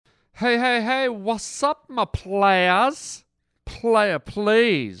Hey, what's up, my players? Player,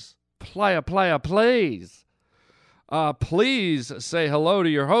 please. Player, please. Please say hello to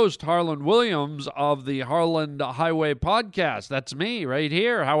your host, Harlan Williams of the Harland Highway Podcast. That's me right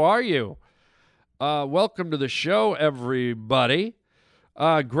here. How are you? Welcome to the show, everybody.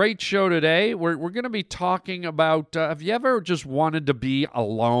 Great show today. We're going to be talking about, have you ever just wanted to be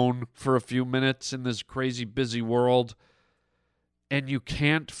alone for a few minutes in this crazy busy world and you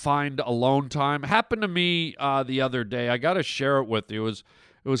can't find alone time? Happened to me the other day. I got to share it with you. It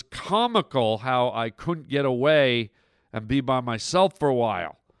was comical how I couldn't get away and be by myself for a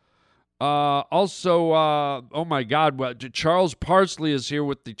while. Oh my God, Charles Parsley is here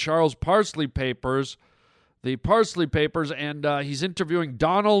with the Parsley Papers, and he's interviewing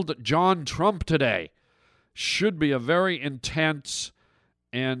Donald John Trump today. Should be a very intense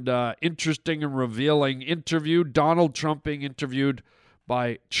and interesting and revealing interview. Donald Trump being interviewed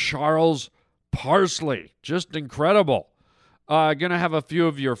by Charles Parsley. Just incredible. Going to have a few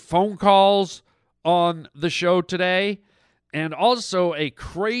of your phone calls on the show today. And also a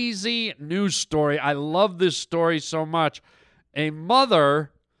crazy news story. I love this story so much. A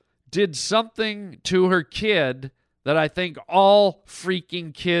mother did something to her kid that I think all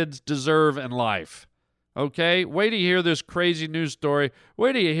freaking kids deserve in life. Okay? Wait till you hear this crazy news story.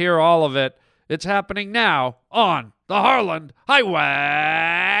 Wait till you hear all of it. It's happening now on the Harland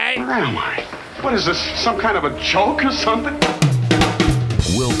Highway. Where am I? What is this, some kind of a joke or something?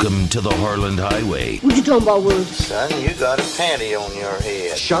 Welcome to the Harland Highway. What you talking about, Will? Son, you got a panty on your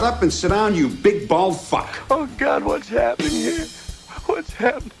head. Shut up and sit down, you big bald fuck. Oh, God, what's happening here? What's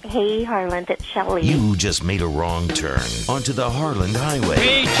happening? Hey, Harland, it's Shelley. You just made a wrong turn onto the Harland Highway.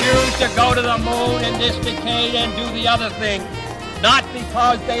 We choose to go to the moon in this decade and do the other thing. Not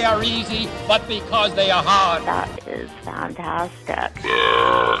because they are easy, but because they are hard. That is fantastic.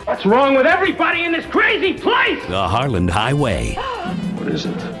 What's wrong with everybody in this crazy place? The Harland Highway. What is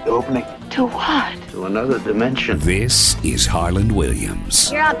it? The opening To what? to another dimension. This is Harland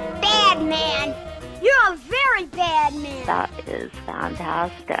Williams. You're a bad man. You're a very bad man. That is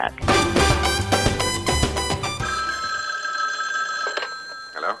fantastic.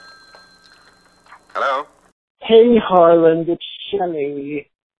 Hello? Hello? Hey, Harland, it's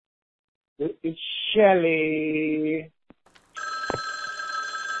Shelley. It's Shelley.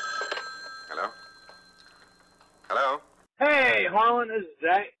 Hello? Hello? Hey, Harlan, this is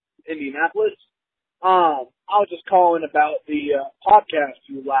Zach, Indianapolis. I was just calling about the podcast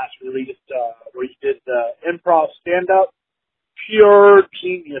you last released, where you did the improv stand-up. Pure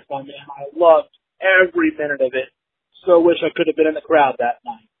genius, my man. I loved every minute of it. So wish I could have been in the crowd that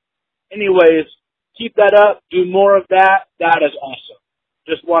night. Anyways, keep that up. Do more of that. That is awesome.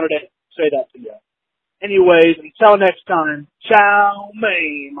 Just wanted to say that to you. Anyways, until next time, ciao,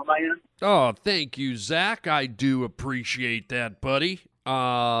 me, my man. Oh, thank you, Zach. I do appreciate that, buddy.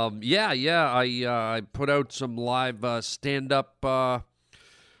 I put out some live stand-up for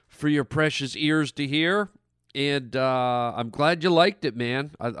your precious ears to hear, and I'm glad you liked it,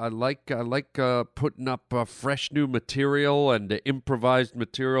 man. I like putting up fresh new material and improvised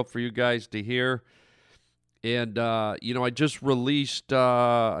material for you guys to hear. And I just released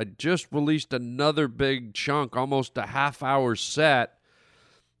another big chunk, almost a half-hour set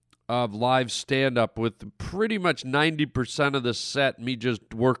of live stand-up with pretty much 90% of the set me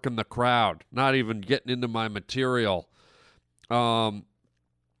just working the crowd, not even getting into my material. And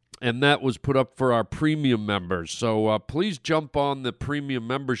that was put up for our premium members. So please jump on the premium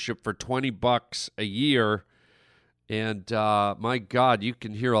membership for $20 a year. And my God, you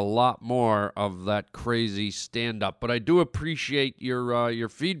can hear a lot more of that crazy stand-up. But I do appreciate your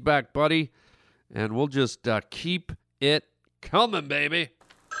feedback, buddy. And we'll just keep it coming, baby.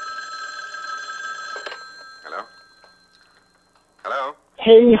 Hello? Hello?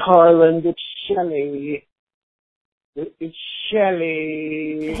 Hey, Harland, it's Shelley. It's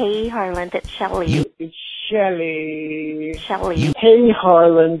Shelley. Hey, Harland, it's Shelley. It's Shelley. Shelley. Hey,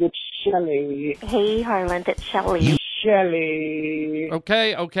 Harland, it's Shelley. Hey, Harland, it's Shelley. Shelley.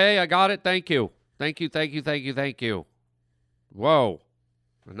 Okay, I got it. Thank you. Whoa.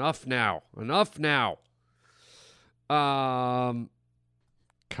 Enough now.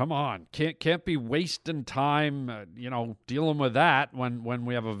 Come on. Can't be wasting time, dealing with that when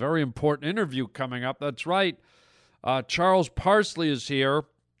we have a very important interview coming up. That's right. Charles Parsley is here,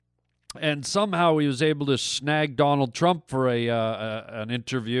 and somehow he was able to snag Donald Trump for an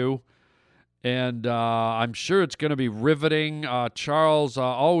interview. And I'm sure it's going to be riveting. Charles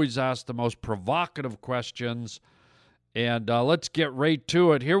always asks the most provocative questions. And let's get right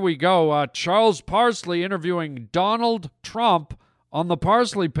to it. Here we go. Charles Parsley interviewing Donald Trump on the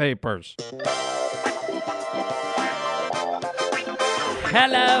Parsley Papers.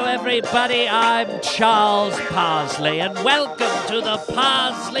 Hello, everybody. I'm Charles Parsley, and welcome to the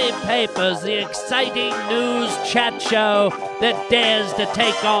Parsley Papers, the exciting news chat show that dares to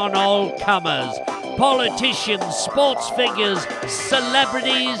take on all comers. Politicians, sports figures,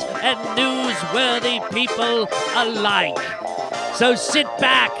 celebrities, and newsworthy people alike. So sit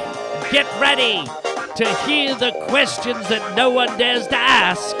back, get ready to hear the questions that no one dares to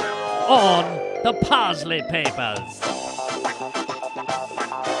ask on the Parsley Papers.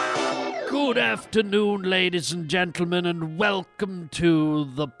 Good afternoon, ladies and gentlemen, and welcome to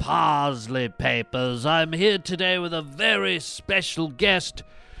the Parsley Papers. I'm here today with a very special guest.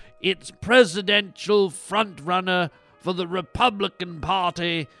 It's presidential frontrunner for the Republican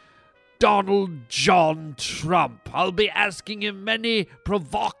Party, Donald John Trump. I'll be asking him many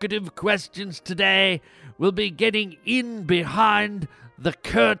provocative questions today. We'll be getting in behind the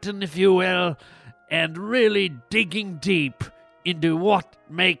curtain, if you will, and really digging deep into what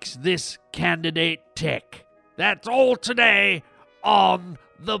makes this candidate tick. That's all today on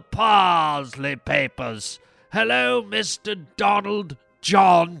the Parsley Papers. Hello, Mr. Donald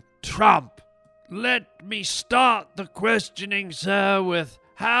John Trump. Let me start the questioning, sir, with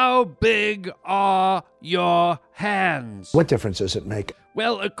how big are your hands? What difference does it make?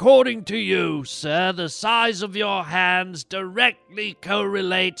 Well, according to you, sir, the size of your hands directly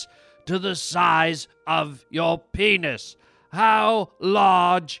correlates to the size of your penis. How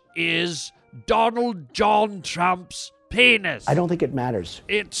large is Donald John Trump's penis? I don't think it matters.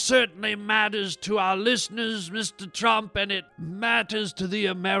 It certainly matters to our listeners, Mr. Trump, and it matters to the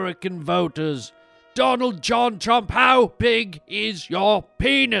American voters. Donald John Trump, how big is your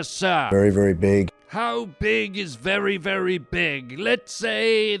penis, sir? Very, very big. How big is very, very big? Let's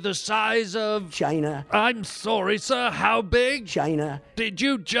say the size of... China. I'm sorry, sir, how big? China. Did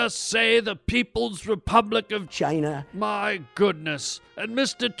you just say the People's Republic of China. My goodness. And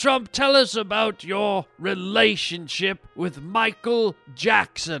Mr. Trump, tell us about your relationship with Michael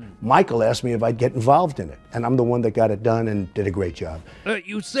Jackson. Michael asked me if I'd get involved in it, and I'm the one that got it done and did a great job.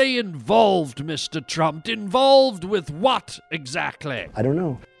 You say involved, Mr. Trump. Involved with what exactly? I don't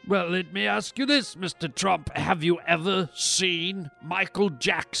know. Well, let me ask you this, Mr. Trump. Have you ever seen Michael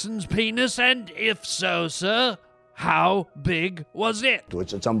Jackson's penis? And if so, sir, how big was it?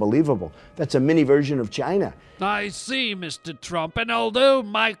 It's unbelievable. That's a mini version of China. I see, Mr. Trump. And although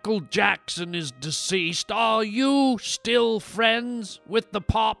Michael Jackson is deceased, are you still friends with the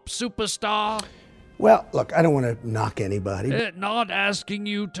pop superstar? Well, look, I don't want to knock anybody. Not asking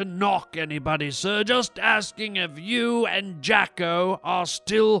you to knock anybody, sir. Just asking if you and Jacko are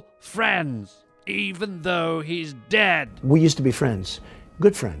still friends, even though he's dead. We used to be friends.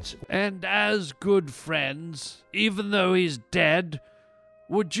 Good friends. And as good friends, even though he's dead,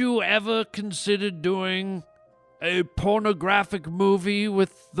 would you ever consider doing a pornographic movie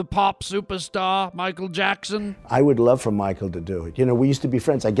with the pop superstar Michael Jackson? I would love for Michael to do it. You know, we used to be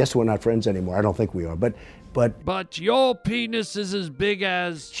friends. I guess we're not friends anymore. I don't think we are. But your penis is as big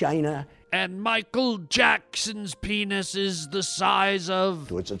as China. And Michael Jackson's penis is the size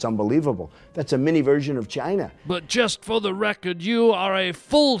of... It's unbelievable. That's a mini version of China. But just for the record, you are a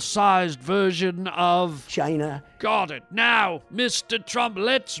full-sized version of... China. Got it. Now, Mr. Trump,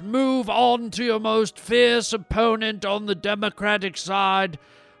 let's move on to your most fierce opponent on the Democratic side,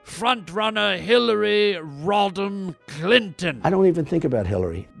 frontrunner Hillary Rodham Clinton. I don't even think about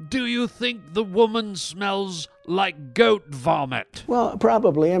Hillary. Do you think the woman smells like goat vomit? Well,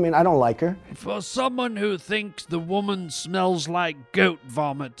 probably. I mean, I don't like her. For someone who thinks the woman smells like goat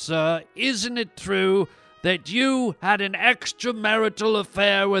vomit, sir, isn't it true that you had an extramarital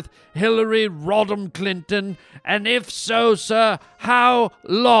affair with Hillary Rodham Clinton? And if so, sir, how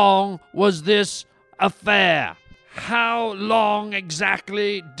long was this affair? How long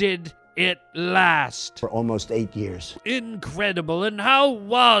exactly did it last? For almost 8 years. Incredible. And how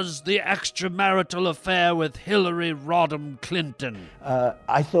was the extramarital affair with Hillary Rodham Clinton?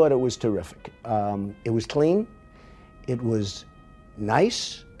 I thought it was terrific. It was clean, it was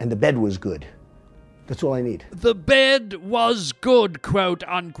nice, and the bed was good. That's all I need. The bed was good, quote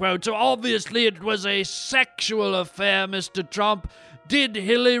unquote. So obviously it was a sexual affair, Mr. Trump. Did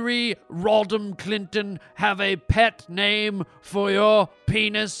Hillary Rodham Clinton have a pet name for your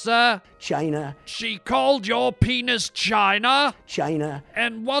penis, sir? China. She called your penis China? China.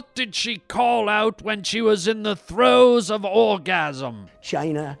 And what did she call out when she was in the throes of orgasm?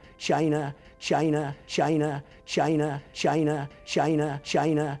 China, China, China, China, China, China, China,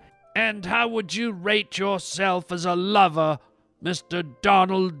 China. And how would you rate yourself as a lover, Mr.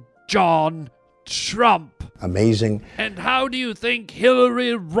 Donald John Trump? amazing. And how do you think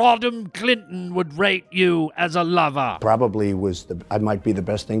Hillary Rodham Clinton would rate you as a lover? Probably I might be the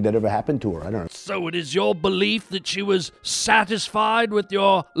best thing that ever happened to her. I don't know. So it is your belief that she was satisfied with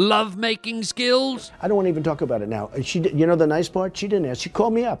your love-making skills? I don't want to even talk about it now. You know the nice part? She didn't ask. She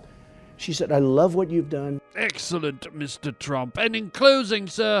called me up. She said, I love what you've done. Excellent, Mr. Trump. And in closing,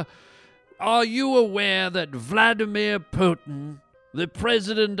 sir, are you aware that Vladimir Putin, the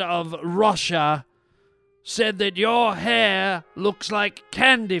president of Russia, said that your hair looks like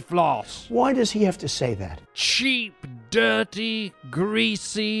candy floss? Why does he have to say that? Cheap, dirty,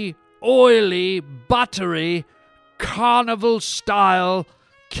 greasy, oily, buttery, carnival-style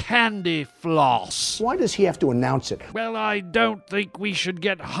candy floss. Why does he have to announce it? Well, I don't think we should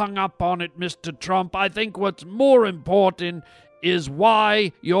get hung up on it, Mr. Trump. I think what's more important is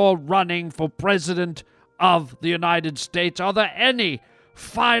why you're running for president of the United States. Are there any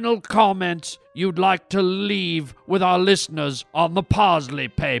final comments you'd like to leave with our listeners on the Parsley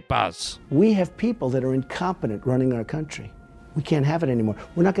Papers? We have people that are incompetent running our country. We can't have it anymore.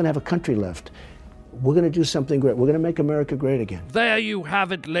 We're not going to have a country left. We're going to do something great. We're going to make America great again. There you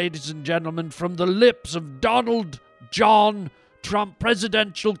have it, ladies and gentlemen, from the lips of Donald John Trump,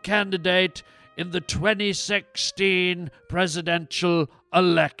 presidential candidate in the 2016 presidential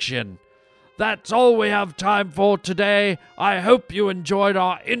election. That's all we have time for today. I hope you enjoyed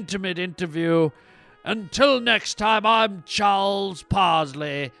our intimate interview. Until next time, I'm Charles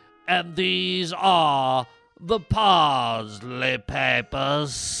Parsley, and these are the Parsley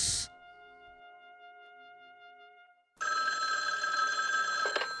Papers.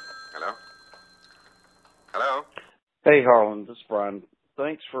 Hello? Hey, Harlan, this is Brian.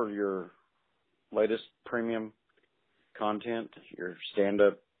 Thanks for your latest premium content, your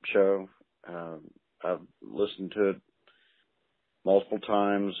stand-up show. I've listened to it multiple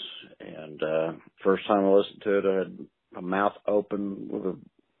times, and first time I listened to it, I had my mouth open with a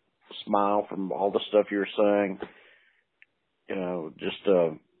smile from all the stuff you were saying. You know, just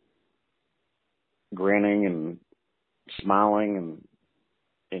grinning and smiling, and,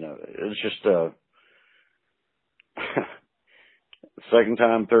 you know, it's just second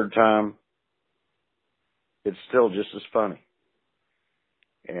time, third time, it's still just as funny.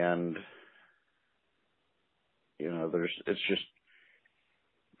 And, you know, it's just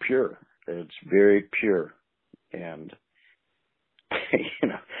pure. It's very pure. And, you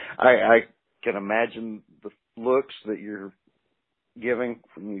know, I can imagine the looks that you're giving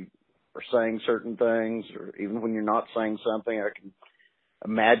when you are saying certain things, or even when you're not saying something. I can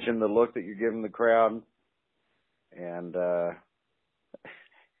imagine the look that you're giving the crowd. And,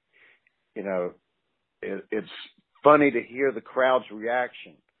 you know, it's funny to hear the crowd's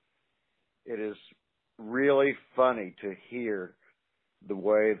reaction. It is really funny to hear the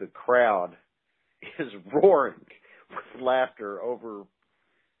way the crowd is roaring with laughter over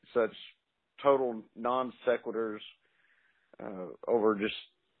such total non sequiturs, over just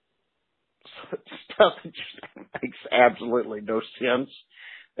stuff that just makes absolutely no sense.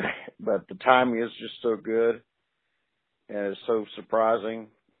 But the timing is just so good, and it's so surprising.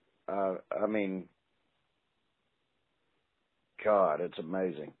 I mean, God, it's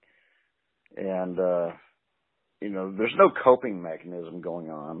amazing. And, you know, there's no coping mechanism going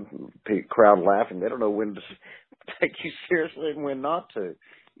on. The crowd laughing. They don't know when to take you seriously and when not to.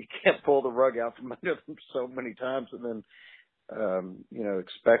 You can't pull the rug out from under them so many times and then, you know,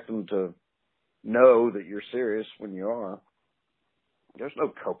 expect them to know that you're serious when you are. There's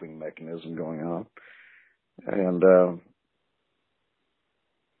no coping mechanism going on. And,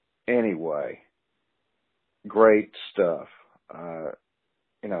 anyway, great stuff.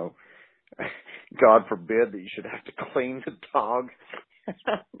 You know, God forbid that you should have to clean the dog.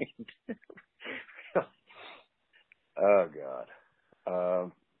 I mean, oh,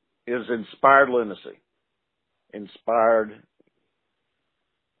 God. It was inspired lunacy. Inspired,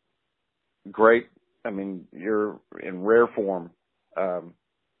 great. I mean, you're in rare form.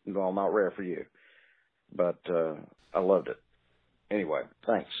 Well, not rare for you, but I loved it. Anyway,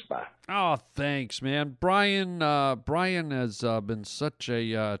 thanks. Bye. Oh, thanks, man. Brian has been such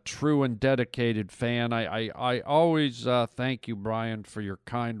a true and dedicated fan. I always thank you, Brian, for your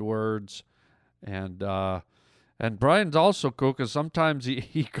kind words. And Brian's also cool because sometimes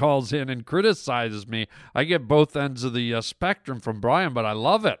he calls in and criticizes me. I get both ends of the spectrum from Brian, but I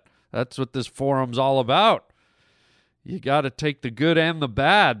love it. That's what this forum's all about. You got to take the good and the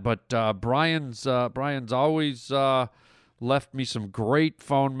bad. But Brian's always left me some great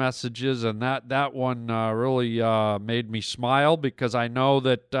phone messages, and that one really made me smile because I know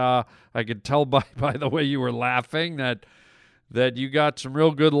that I could tell by the way you were laughing that that you got some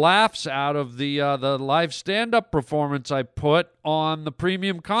real good laughs out of the live stand-up performance I put on the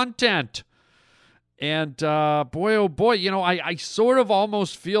premium content. And boy, oh boy, I sort of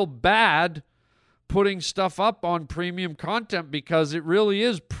almost feel bad putting stuff up on premium content because it really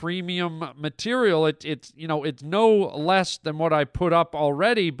is premium material. It's no less than what I put up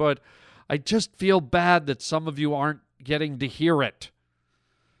already, but I just feel bad that some of you aren't getting to hear it.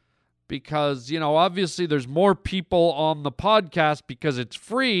 Because, obviously there's more people on the podcast because it's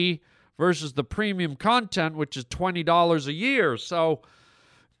free versus the premium content, which is $20 a year. So,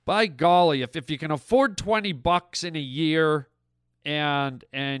 by golly, if you can afford $20 in a year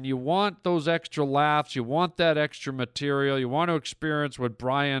and you want those extra laughs, you want that extra material, you want to experience what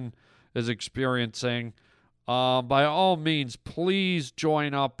Brian is experiencing, by all means, please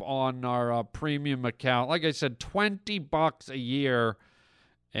join up on our premium account. Like I said, $20 a year.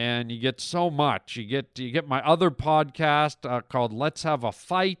 And you get so much. You get my other podcast called Let's Have a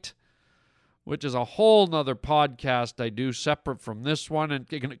Fight, which is a whole nother podcast I do separate from this one, and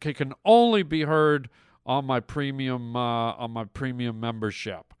it can only be heard on my premium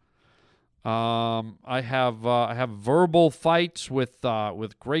membership. I have verbal fights with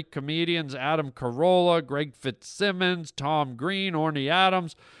great comedians: Adam Carolla, Greg Fitzsimmons, Tom Green, Orny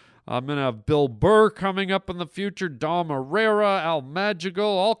Adams. I'm going to have Bill Burr coming up in the future, Dom Herrera, Al Madrigal,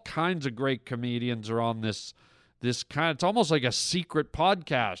 all kinds of great comedians are on this kind. It's almost like a secret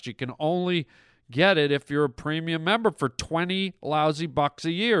podcast. You can only get it if you're a premium member for $20 lousy bucks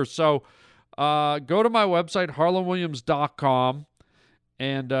a year. So go to my website, harlanwilliams.com,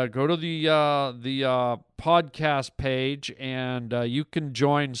 and go to the podcast page, and you can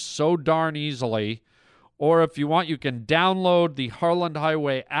join so darn easily. Or if you want, you can download the Harland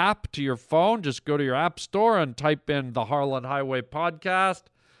Highway app to your phone. Just go to your app store and type in the Harland Highway podcast,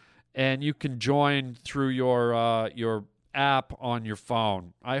 and you can join through your app on your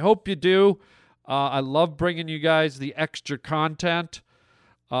phone. I hope you do. I love bringing you guys the extra content.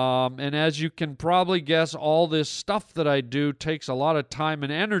 And as you can probably guess, all this stuff that I do takes a lot of time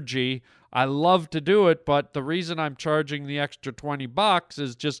and energy. I love to do it, but the reason I'm charging the extra $20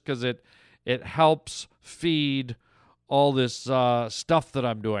 is just because it helps feed all this stuff that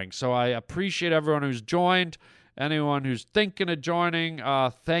I'm doing. So I appreciate everyone who's joined, anyone who's thinking of joining.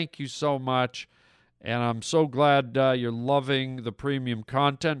 Thank you so much. And I'm so glad you're loving the premium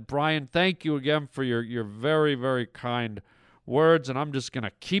content. Brian, thank you again for your very, very kind words. And I'm just going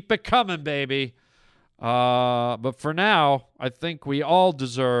to keep it coming, baby. But for now, I think we all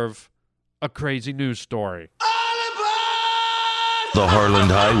deserve a crazy news story. The Harland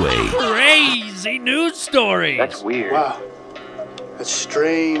Highway. Crazy news stories. That's weird. Wow. That's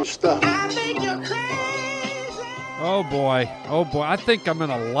strange stuff. Oh boy. I think I'm going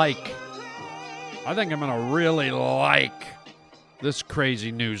to really like this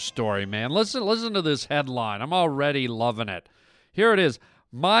crazy news story, man. Listen to this headline. I'm already loving it. Here it is.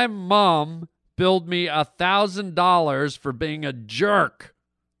 My mom billed me $1,000 for being a jerk.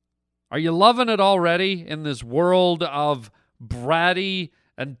 Are you loving it already in this world of bratty,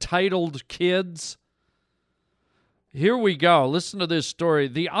 entitled kids? Here we go. Listen to this story.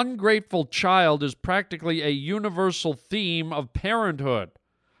 The ungrateful child is practically a universal theme of parenthood,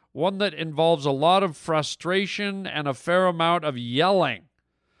 one that involves a lot of frustration and a fair amount of yelling.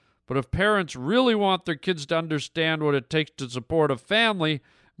 But if parents really want their kids to understand what it takes to support a family,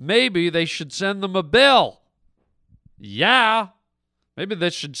 maybe they should send them a bill. Yeah. Maybe they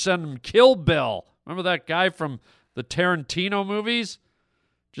should send them Kill Bill. Remember that guy from the Tarantino movies?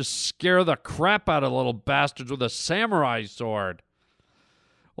 Just scare the crap out of little bastards with a samurai sword.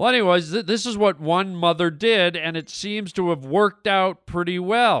 Well, anyways, this is what one mother did, and it seems to have worked out pretty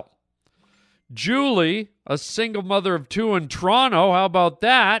well. Julie, a single mother of two in Toronto, how about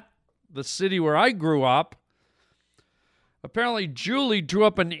that? The city where I grew up. Apparently, Julie drew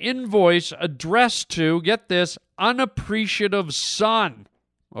up an invoice addressed to, get this, unappreciative son.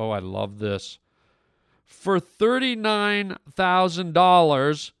 Oh, I love this. For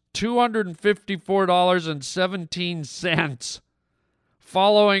 $39,000, $254.17,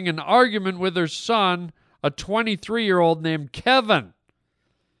 following an argument with her son, a 23-year-old named Kevin.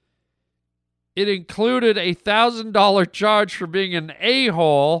 It included a $1,000 charge for being an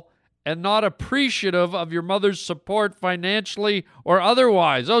a-hole and not appreciative of your mother's support financially or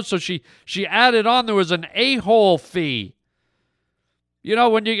otherwise. Oh, so she added on there was an a-hole fee. You know,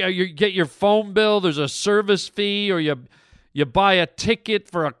 when you get your phone bill, there's a service fee, or you buy a ticket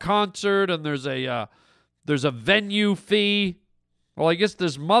for a concert and there's a venue fee. Well, I guess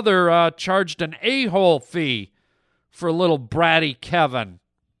this mother charged an a-hole fee for little bratty Kevin.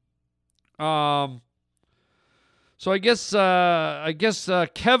 So I guess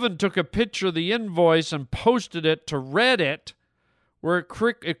Kevin took a picture of the invoice and posted it to Reddit, where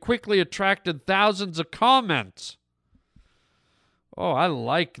it quickly attracted thousands of comments. Oh, I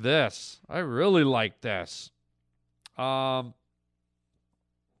like this. I really like this. The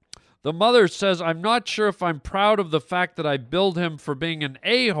mother says, I'm not sure if I'm proud of the fact that I billed him for being an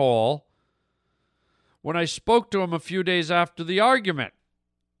a-hole when I spoke to him a few days after the argument.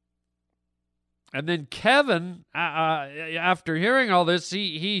 And then Kevin, after hearing all this,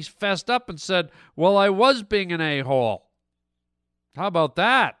 he fessed up and said, well, I was being an a-hole. How about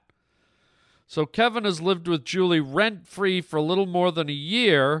that? So Kevin has lived with Julie rent-free for a little more than a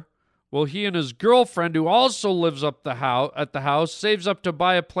year, while he and his girlfriend, who also lives at the house, saves up to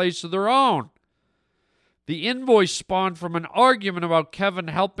buy a place of their own. The invoice spawned from an argument about Kevin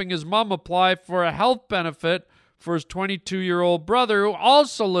helping his mom apply for a health benefit for his 22-year-old brother, who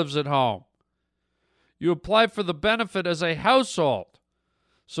also lives at home. You apply for the benefit as a household.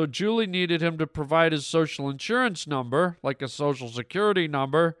 So Julie needed him to provide his social insurance number, like a social security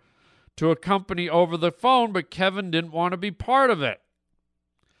number, to a company over the phone, but Kevin didn't want to be part of it.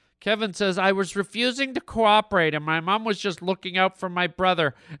 Kevin says, I was refusing to cooperate, and my mom was just looking out for my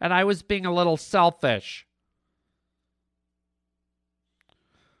brother, and I was being a little selfish.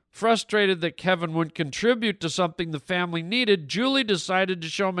 Frustrated that Kevin wouldn't contribute to something the family needed, Julie decided to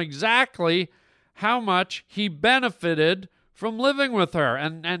show him exactly how much he benefited from living with her.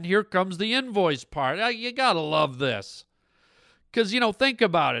 And here comes the invoice part. You gotta love this. Because, think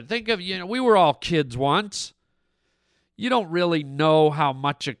about it. Think of, we were all kids once. You don't really know how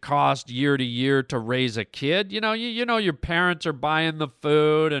much it costs year to year to raise a kid. You know your parents are buying the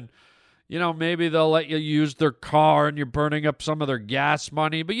food, and, maybe they'll let you use their car and you're burning up some of their gas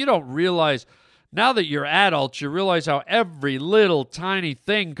money. But you don't realize, now that you're adults, you realize how every little tiny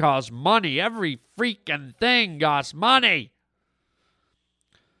thing costs money. Every freaking thing costs money.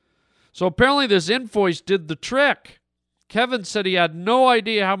 So apparently this invoice did the trick. Kevin said he had no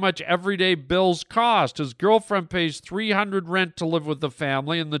idea how much everyday bills cost. His girlfriend pays $300 rent to live with the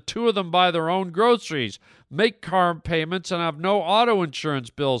family, and the two of them buy their own groceries, make car payments, and have no auto insurance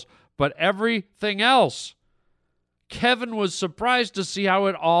bills. But everything else, Kevin was surprised to see how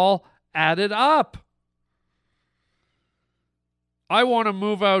it all added up. I want to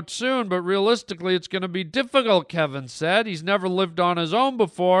move out soon, but realistically it's going to be difficult, Kevin said. He's never lived on his own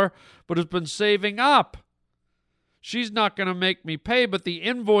before, but has been saving up. She's not going to make me pay, but the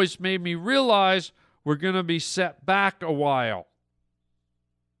invoice made me realize we're going to be set back a while.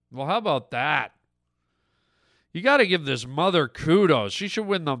 Well, how about that? You got to give this mother kudos. She should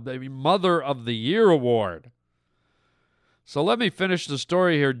win the Mother of the Year award. So let me finish the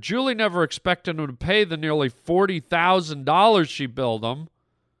story here. Julie never expected him to pay the nearly $40,000 she billed him.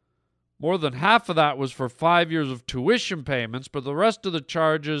 More than half of that was for 5 years of tuition payments, but the rest of the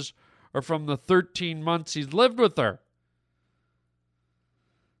charges are from the 13 months he's lived with her.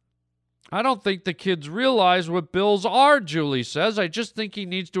 I don't think the kids realize what bills are, Julie says. I just think he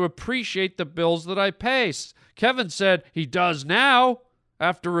needs to appreciate the bills that I pay. Kevin said he does now.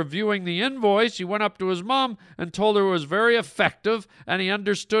 After reviewing the invoice, he went up to his mom and told her it was very effective and he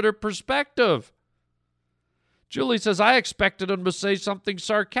understood her perspective. Julie says, I expected him to say something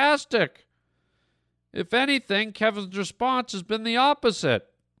sarcastic. If anything, Kevin's response has been the opposite.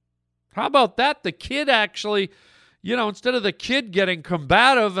 How about that? The kid actually, instead of the kid getting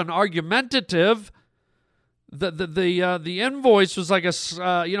combative and argumentative, the invoice was like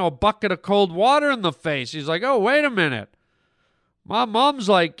a bucket of cold water in the face. He's like, oh, wait a minute. My mom's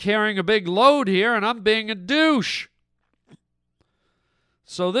like carrying a big load here, and I'm being a douche.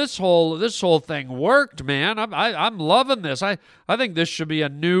 So this whole thing worked, man. I'm loving this. I think this should be a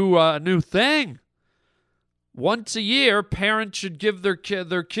new thing. Once a year, parents should give their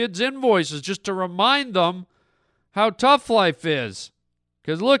kids invoices just to remind them how tough life is.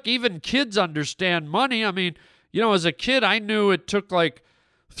 Because look, even kids understand money. I mean, as a kid, I knew it took like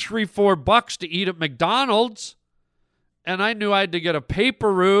 $3-4 to eat at McDonald's. And I knew I had to get a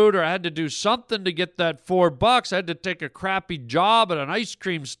paper route or I had to do something to get that $4. I had to take a crappy job at an ice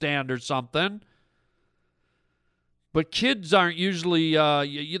cream stand or something. But kids aren't usually,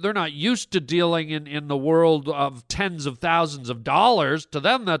 they're not used to dealing in the world of tens of thousands of dollars. To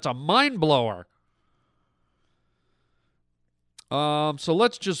them, that's a mind blower. So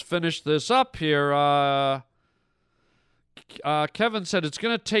let's just finish this up here. Kevin said it's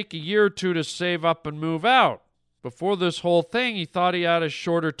going to take a year or two to save up and move out. Before this whole thing, he thought he had a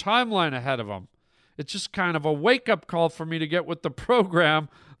shorter timeline ahead of him. It's just kind of a wake-up call for me to get with the program,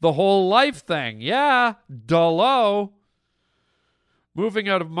 the whole life thing. Yeah, dullo. Moving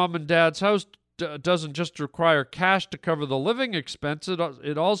out of mom and dad's house doesn't just require cash to cover the living expense.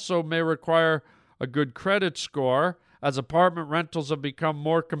 It also may require a good credit score, as apartment rentals have become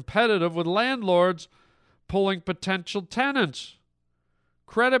more competitive with landlords pulling potential tenants.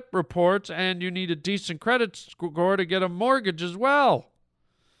 Credit reports, and you need a decent credit score to get a mortgage as well.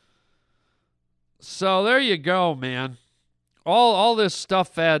 So there you go, man. All this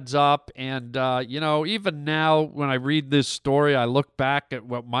stuff adds up, and, even now when I read this story, I look back at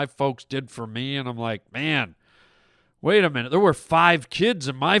what my folks did for me, and I'm like, man, wait a minute. There were 5 kids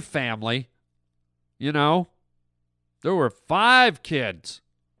in my family, There were 5 kids.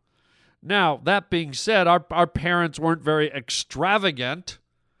 Now, that being said, our parents weren't very extravagant.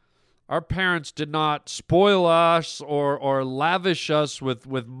 Our parents did not spoil us or lavish us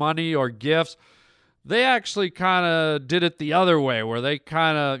with money or gifts. They actually kind of did it the other way, where they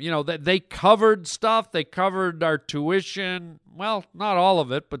kind of, they covered stuff. They covered our tuition. Well, not all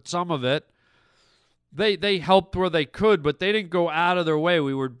of it, but some of it. They helped where they could, but they didn't go out of their way.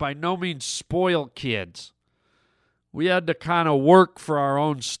 We were by no means spoiled kids. We had to kind of work for our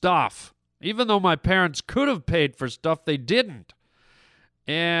own stuff. Even though my parents could have paid for stuff, they didn't.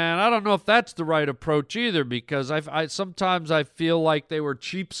 And I don't know if that's the right approach either, because I sometimes I feel like they were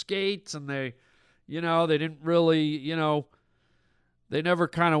cheapskates, and they didn't really, they never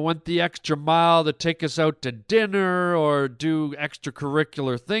kind of went the extra mile to take us out to dinner or do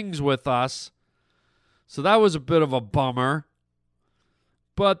extracurricular things with us. So that was a bit of a bummer.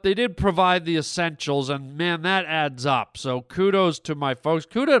 But they did provide the essentials, and man, that adds up. So kudos to my folks.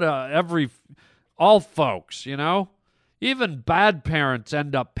 Kudos to all folks, Even bad parents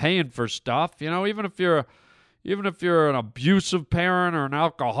end up paying for stuff, even if you're an abusive parent or an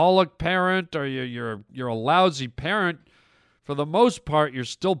alcoholic parent, or you're a lousy parent, for the most part, you're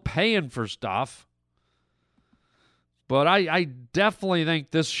still paying for stuff. But I definitely think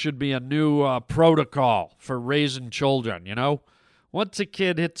this should be a new protocol for raising children, Once a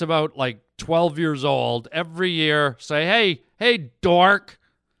kid hits about 12 years old, every year say, hey, dork,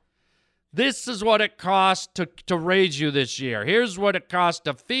 this is what it costs to raise you this year. Here's what it costs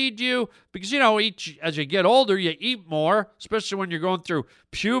to feed you. Because, as you get older, you eat more, especially when you're going through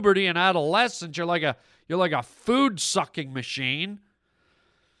puberty and adolescence. You're like a food-sucking machine.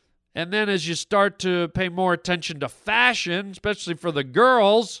 And then as you start to pay more attention to fashion, especially for the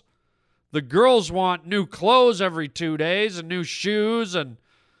girls want new clothes every 2 days and new shoes. And,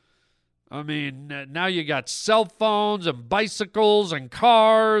 now you got cell phones and bicycles and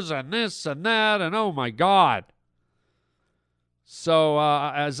cars and this and that, and oh my God. So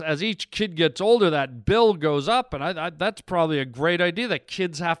as each kid gets older, that bill goes up, and that's probably a great idea, that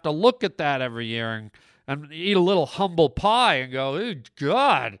kids have to look at that every year and eat a little humble pie and go, oh,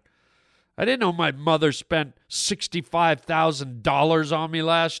 God, I didn't know my mother spent $65,000 on me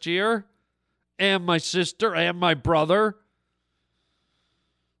last year, and my sister and my brother.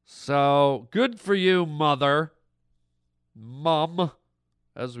 So, good for you, mother. Mum,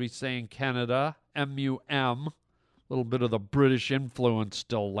 as we say in Canada, M-U-M. A little bit of the British influence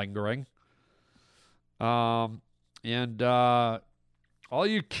still lingering. And all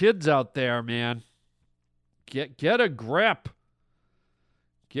you kids out there, man, get a grip.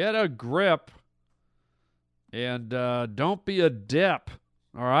 Get a grip. And don't be a dip,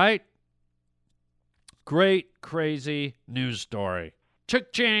 all right? Great, crazy news story.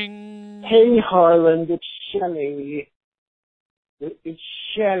 Ching! Hey, Harland, it's Shelley. It's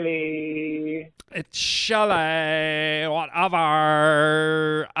Shelley. It's Shelley.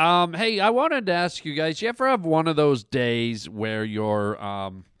 Whatever. Hey, I wanted to ask you guys, you ever have one of those days where you're,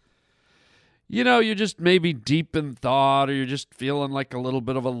 you're just maybe deep in thought, or you're just feeling like a little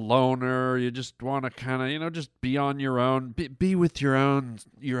bit of a loner, or you just want to kind of, just be on your own, be with your own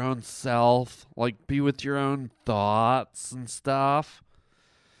self, like be with your own thoughts and stuff.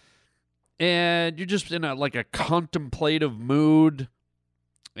 And you're just in a contemplative mood,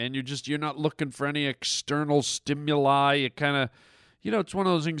 and you're not looking for any external stimuli. You kind of, it's one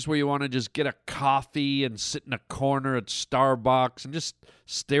of those things where you want to just get a coffee and sit in a corner at Starbucks and just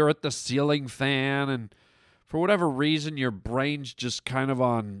stare at the ceiling fan. And for whatever reason, your brain's just kind of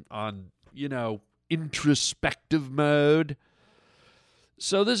on introspective mode.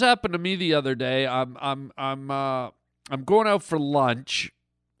 So this happened to me the other day. I'm going out for lunch.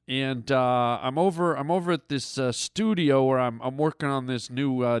 And I'm over at this studio where I'm working on this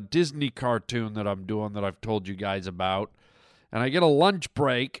new Disney cartoon that I'm doing, that I've told you guys about. And I get a lunch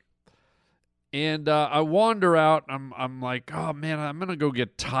break, and I wander out. I'm like, oh man, I'm gonna go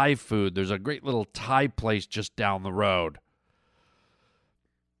get Thai food. There's a great little Thai place just down the road.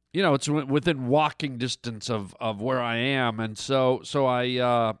 It's within walking distance of where I am, and so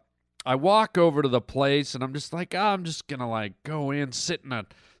I I walk over to the place, and I'm just like, I'm just gonna like go in, sit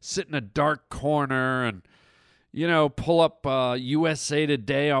in a dark corner, and pull up USA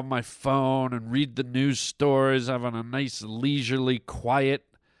Today on my phone and read the news stories, having a nice leisurely, quiet,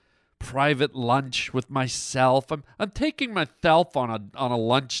 private lunch with myself. I'm taking myself on a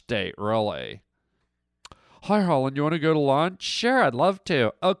lunch date, really. Hi, Holland, you want to go to lunch? Sure, I'd love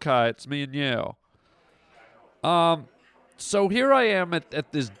to. Okay, it's me and you. So here I am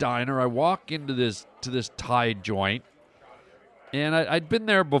at this diner. I walk into this Thai joint, and I'd been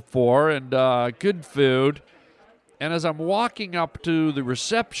there before, and good food. And as I'm walking up to the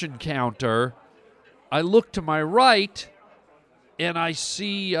reception counter, I look to my right, and I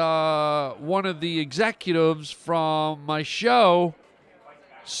see one of the executives from my show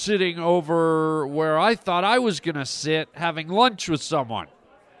sitting over where I thought I was going to sit, having lunch with someone.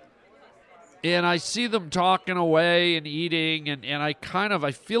 And I see them talking away and eating, and I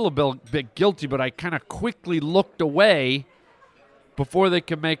feel a bit guilty, but I kind of quickly looked away before they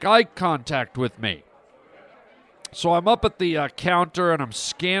could make eye contact with me. So I'm up at the counter, and I'm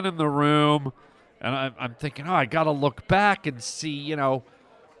scanning the room, and I'm thinking, I got to look back and see,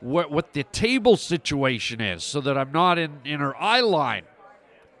 what the table situation is so that I'm not in her eye line.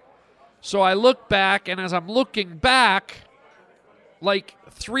 So I look back, and as I'm looking back, like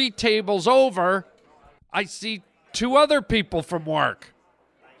 3 tables over, I see 2 other people from work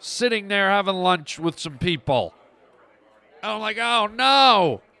sitting there having lunch with some people. And I'm like, oh,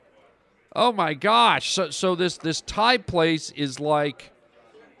 no. Oh, my gosh. So this Thai place is like,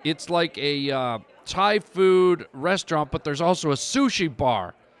 it's like a Thai food restaurant, but there's also a sushi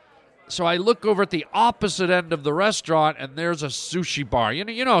bar. So I look over at the opposite end of the restaurant, and there's a sushi bar. You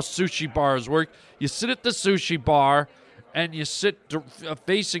know how sushi bars work. You sit at the sushi bar, and you sit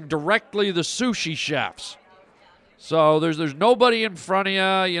facing directly the sushi chefs. So there's nobody in front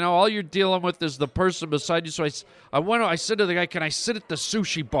of you. All you're dealing with is the person beside you. So I said to the guy, can I sit at the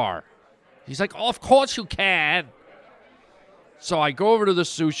sushi bar? He's like, oh, of course you can. So I go over to the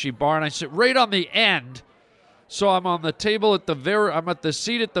sushi bar, and I sit right on the end. So I'm on the table I'm at the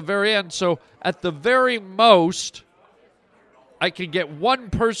seat at the very end. So at the very most, I can get one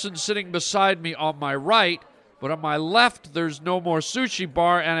person sitting beside me on my right, but on my left, there's no more sushi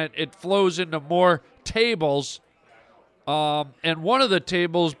bar, and it flows into more tables. And one of the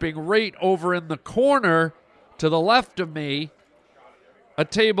tables being right over in the corner to the left of me, a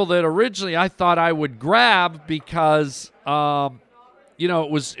table that originally I thought I would grab because it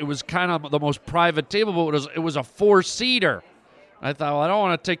was kind of the most private table, but it was a 4-seater. I thought, well, I don't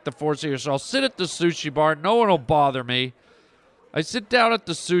want to take the 4-seater, so I'll sit at the sushi bar. No one will bother me. I sit down at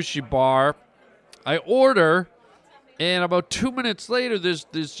the sushi bar. I order, and about 2 minutes later,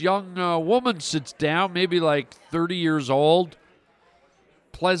 this young woman sits down, maybe like 30 years old,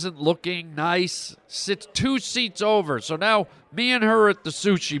 pleasant-looking, nice, sits 2 seats over. So now me and her at the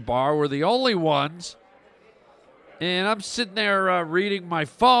sushi bar were the only ones. And I'm sitting there reading my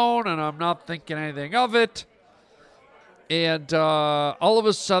phone, and I'm not thinking anything of it. And all of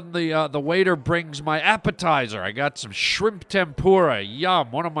a sudden, the waiter brings my appetizer. I got some shrimp tempura.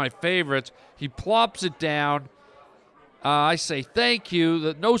 Yum, one of my favorites. He plops it down. I say thank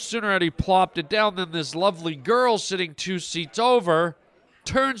you. No sooner had he plopped it down than this lovely girl sitting 2 seats over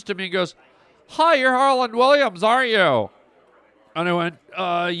turns to me and goes, hi, you're Harland Williams, aren't you? And I went,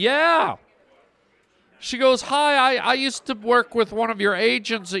 yeah. She goes, hi, I used to work with one of your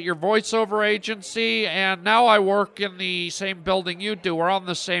agents at your voiceover agency, and now I work in the same building you do. We're on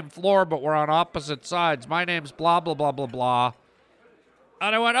the same floor, but we're on opposite sides. My name's blah, blah, blah, blah, blah.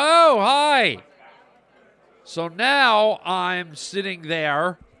 And I went, oh, hi. So now I'm sitting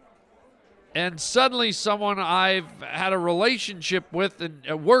there, and suddenly someone I've had a relationship with, and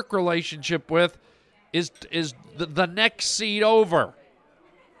a work relationship with, is the next seat over.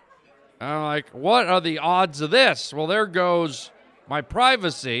 And I'm like, what are the odds of this? Well, there goes my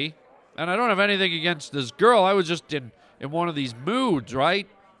privacy, and I don't have anything against this girl. I was just in one of these moods, right?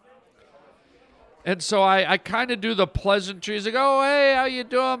 And so I kind of do the pleasantries. I go, oh, hey, how you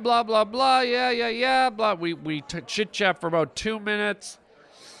doing? Blah, blah, blah. Yeah, blah. We chit-chat for about 2 minutes.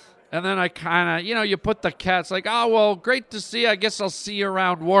 And then I kind of, you put the cats like, oh, well, great to see you. I guess I'll see you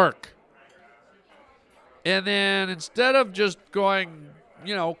around work. And then instead of just going,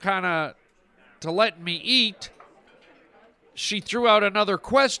 kind of to let me eat, she threw out another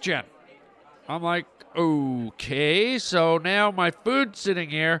question. I'm like, okay, so now my food's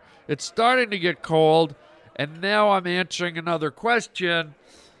sitting here. It's starting to get cold, and now I'm answering another question,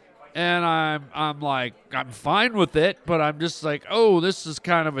 and I'm like, I'm fine with it, but I'm just like, oh, this is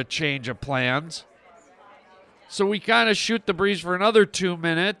kind of a change of plans. So we kind of shoot the breeze for another 2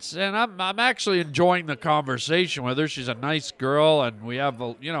 minutes, and I'm actually enjoying the conversation with her. She's a nice girl, and we have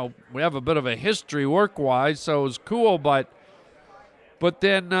a bit of a history work-wise, so it was cool. But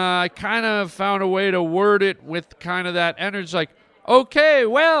then I kind of found a way to word it with kind of that energy, like, okay,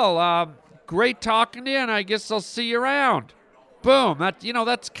 well, great talking to you, and I guess I'll see you around. Boom.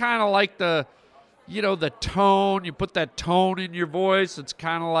 That's kind of like the tone. You put that tone in your voice. It's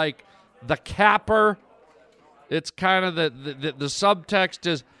kind of like the capper. It's kind of the subtext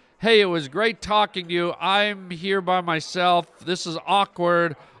is, hey, it was great talking to you. I'm here by myself. This is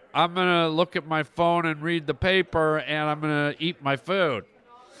awkward. I'm going to look at my phone and read the paper, and I'm going to eat my food.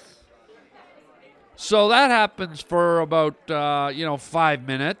 So that happens for about, 5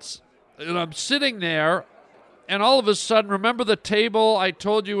 minutes. And I'm sitting there, and all of a sudden, remember the table I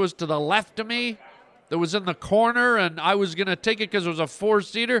told you was to the left of me? That was in the corner, and I was going to take it because it was a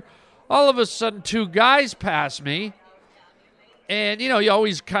 4-seater. All of a sudden, 2 guys pass me. And, you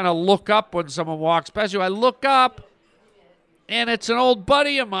always kind of look up when someone walks past you. I look up, and it's an old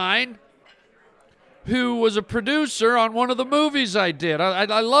buddy of mine who was a producer on one of the movies I did.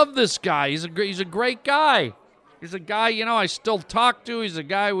 I love this guy. He's a great guy. He's a guy, I still talk to. He's a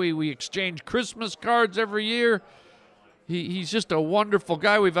guy we exchange Christmas cards every year. He's just a wonderful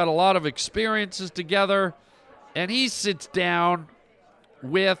guy. We've had a lot of experiences together. And he sits down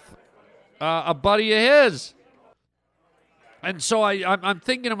with a buddy of his. And so I'm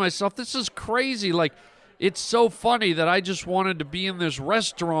thinking to myself, this is crazy. Like, it's so funny that I just wanted to be in this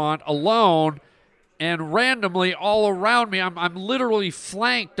restaurant alone, and randomly all around me, I'm literally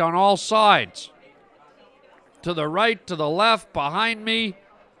flanked on all sides. To the right, to the left, behind me.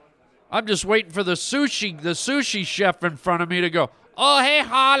 I'm just waiting for the sushi chef in front of me to go, oh, hey,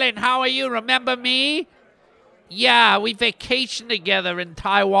 Harlan, how are you? Remember me? Yeah, we vacationed together in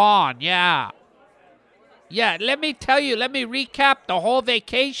Taiwan, yeah. Yeah, let me recap the whole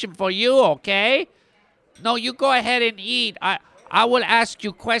vacation for you, okay? No, you go ahead and eat. I will ask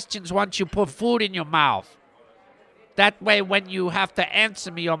you questions once you put food in your mouth. That way, when you have to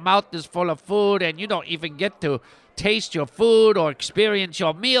answer me, your mouth is full of food and you don't even get to taste your food or experience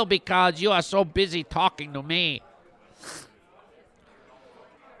your meal because you are so busy talking to me.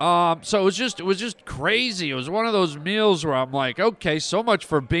 So it was just crazy. It was one of those meals where I'm like, okay, so much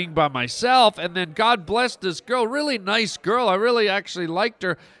for being by myself. And then God bless this girl, really nice girl. I really actually liked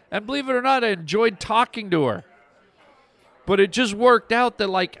her. And believe it or not, I enjoyed talking to her. But it just worked out that,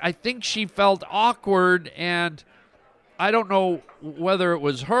 like, I think she felt awkward, and I don't know whether it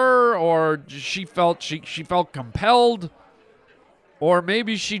was her or she felt compelled, or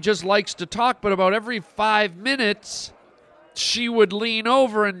maybe she just likes to talk, but about every 5 minutes she would lean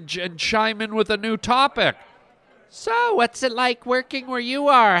over and chime in with a new topic. So, what's it like working where you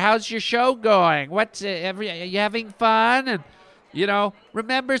are? How's your show going? Are you having fun? And,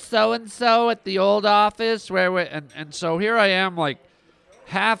 remember so-and-so at the old office? And so here I am, like,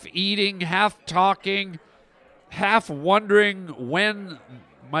 half eating, half talking, half wondering when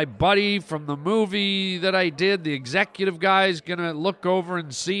my buddy from the movie that I did, the executive guy, is going to look over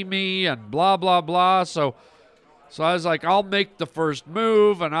and see me and blah, blah, blah. So I was like, I'll make the first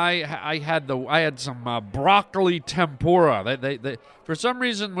move, and I had some broccoli tempura. They for some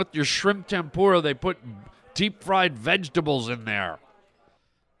reason with your shrimp tempura they put deep fried vegetables in there.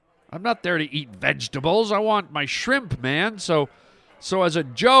 I'm not there to eat vegetables. I want my shrimp, man. So as a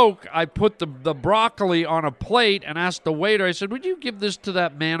joke, I put the broccoli on a plate and asked the waiter. I said, "Would you give this to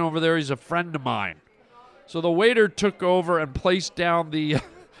that man over there? He's a friend of mine." So the waiter took over and placed down the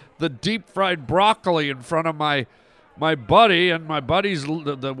deep fried broccoli in front of my buddy, and my buddy's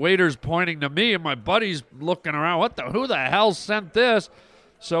the waiter's pointing to me, and my buddy's looking around. Who the hell sent this?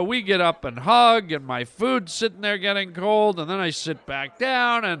 So we get up and hug, and my food's sitting there getting cold, and then I sit back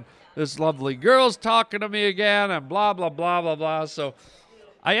down, and this lovely girl's talking to me again, and blah, blah, blah, blah, blah. So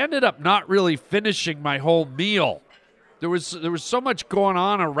I ended up not really finishing my whole meal. There was so much going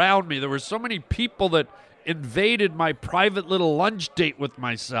on around me. There were so many people that invaded my private little lunch date with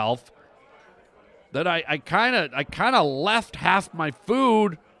myself that I kind of left half my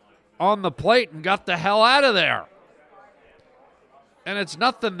food on the plate and got the hell out of there. And it's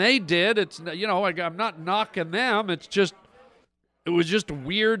nothing they did. It's, I'm not knocking them. It was just a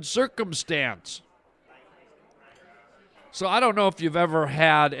weird circumstance. So I don't know if you've ever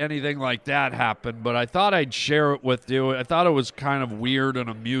had anything like that happen, but I thought I'd share it with you. I thought it was kind of weird and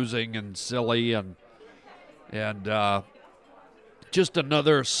amusing and silly, and just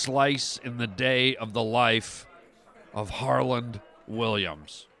another slice in the day of the life of Harland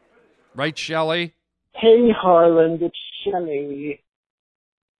Williams. Right, Shelley? Hey, Harland, it's Shelley.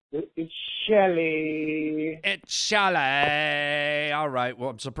 It's Shelley. It's Shelley. All right.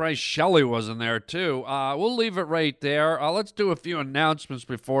 Well, I'm surprised Shelley wasn't there, too. We'll leave it right there. Let's do a few announcements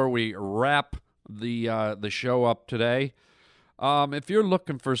before we wrap the show up today. If you're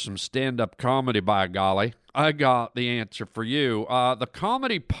looking for some stand-up comedy, by golly, I got the answer for you. The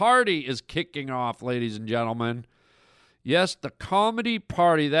Comedy Party is kicking off, ladies and gentlemen. Yes, the Comedy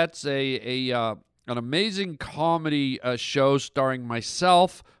Party. That's an amazing comedy show starring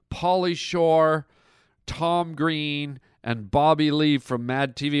myself, Pauly Shore, Tom Green, and Bobby Lee from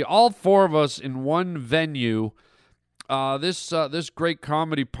Mad TV. All four of us in one venue. This great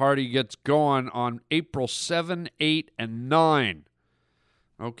comedy party gets going on April 7, 8, and 9.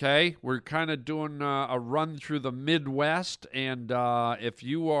 Okay, we're kind of doing a run through the Midwest, and if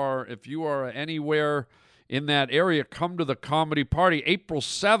you are anywhere in that area, come to the comedy party. April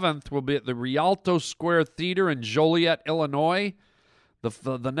 7th will be at the Rialto Square Theater in Joliet, Illinois.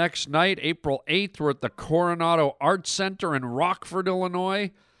 The next night, April 8th, we're at the Coronado Arts Center in Rockford, Illinois.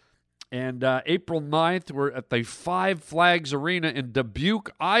 And April 9th, we're at the Five Flags Arena in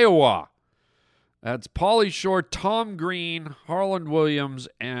Dubuque, Iowa. That's Pauly Shore, Tom Green, Harland Williams,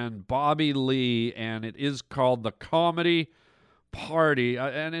 and Bobby Lee. And it is called the Comedy Party.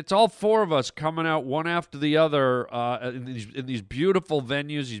 And it's all four of us coming out one after the other in these beautiful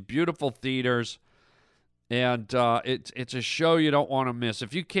venues, these beautiful theaters. And it's a show you don't want to miss.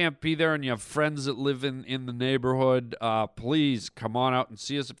 If you can't be there and you have friends that live in the neighborhood, please come on out and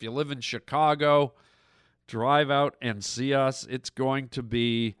see us. If you live in Chicago, drive out and see us. It's going to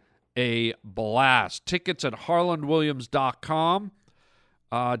be a blast. Tickets at harlandwilliams.com.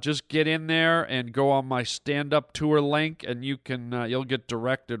 Just get in there and go on my stand-up tour link, and you'll get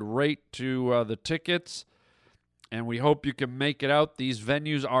directed right to the tickets. And we hope you can make it out. These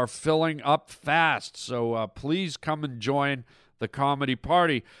venues are filling up fast, so please come and join the Comedy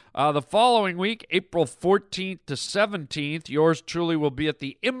Party. The following week, April 14th to 17th, yours truly will be at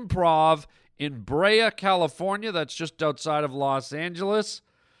the Improv in Brea, California. That's just outside of Los Angeles.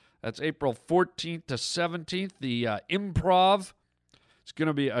 That's April 14th to 17th, the Improv. It's going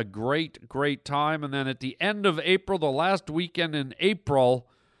to be a great, great time. And then at the end of April, the last weekend in April,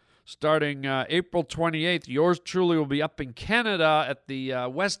 starting April 28th, yours truly will be up in Canada at the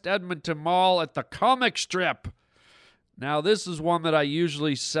West Edmonton Mall at the Comic Strip. Now, this is one that I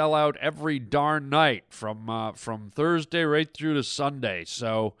usually sell out every darn night from Thursday right through to Sunday.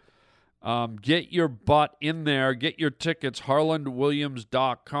 So get your butt in there. Get your tickets,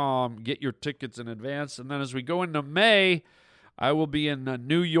 harlandwilliams.com. Get your tickets in advance. And then as we go into May, I will be in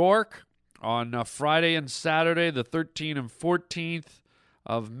New York on Friday and Saturday, the 13th and 14th.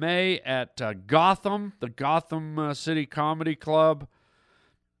 Of May at Gotham, the Gotham City Comedy Club,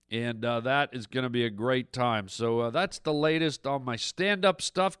 and that is going to be a great time. So that's the latest on my stand-up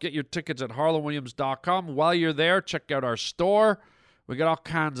stuff. Get your tickets at harlandwilliams.com. While you're there, check out our store. We got all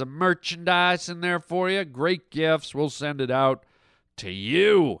kinds of merchandise in there for you. Great gifts. We'll send it out to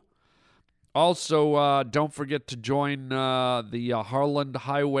you. Also, don't forget to join the Harland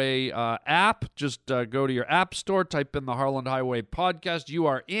Highway app. Just go to your app store, type in the Harland Highway podcast. You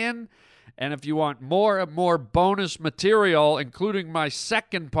are in. And if you want more and more bonus material, including my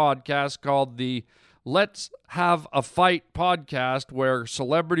second podcast called the Let's Have a Fight podcast, where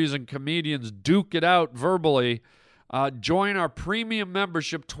celebrities and comedians duke it out verbally, join our premium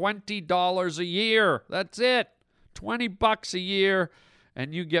membership, $20 a year. That's it. $20 a year.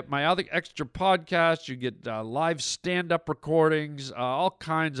 And you get my other extra podcasts, you get live stand-up recordings, all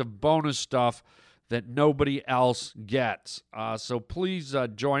kinds of bonus stuff that nobody else gets. So please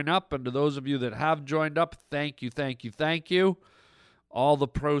join up. And to those of you that have joined up, thank you, thank you, thank you. All the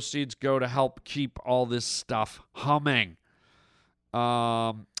proceeds go to help keep all this stuff humming.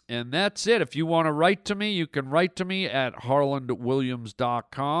 And that's it. If you want to write to me, you can write to me at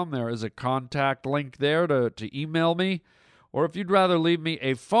harlandwilliams.com. There is a contact link there to email me. Or if you'd rather leave me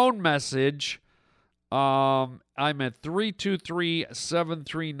a phone message, I'm at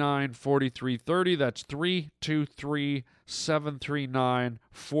 323-739-4330. That's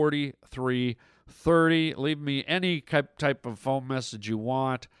 323-739-4330. Leave me any type of phone message you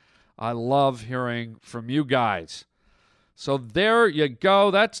want. I love hearing from you guys. So there you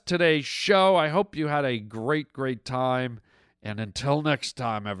go. That's today's show. I hope you had a great, great time. And until next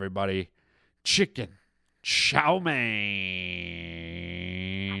time, everybody, chicken chow mein.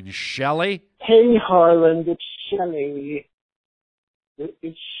 Shelley? Hey, Harland, it's Shelley.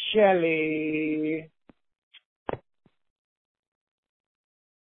 It's Shelley.